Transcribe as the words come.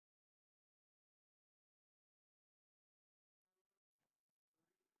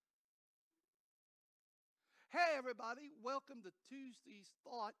Hey, everybody, welcome to Tuesday's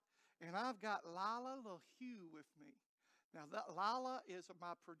Thought, and I've got Lila LaHue with me. Now, Lila is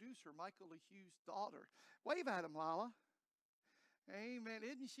my producer, Michael LaHue's daughter. Wave at him, Lila. Amen.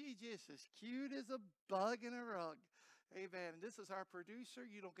 Isn't she just as cute as a bug in a rug? Amen. And this is our producer.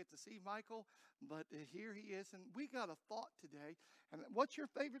 You don't get to see Michael, but here he is. And we got a thought today. And what's your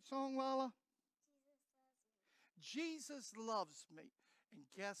favorite song, Lila? Jesus loves me. And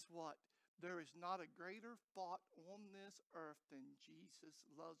guess what? There is not a greater thought on this earth than Jesus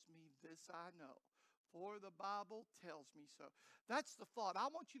loves me. This I know. For the Bible tells me so. That's the thought. I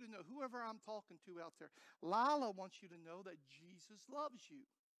want you to know, whoever I'm talking to out there, Lila wants you to know that Jesus loves you.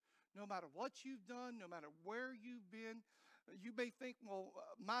 No matter what you've done, no matter where you've been, you may think, well,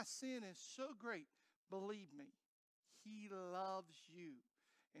 my sin is so great. Believe me, he loves you.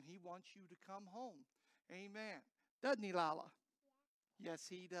 And he wants you to come home. Amen. Doesn't he, Lila? Yes,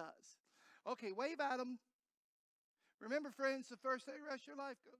 he does. Okay, wave at him. Remember, friends, the first day of the rest of your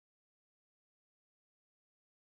life goes.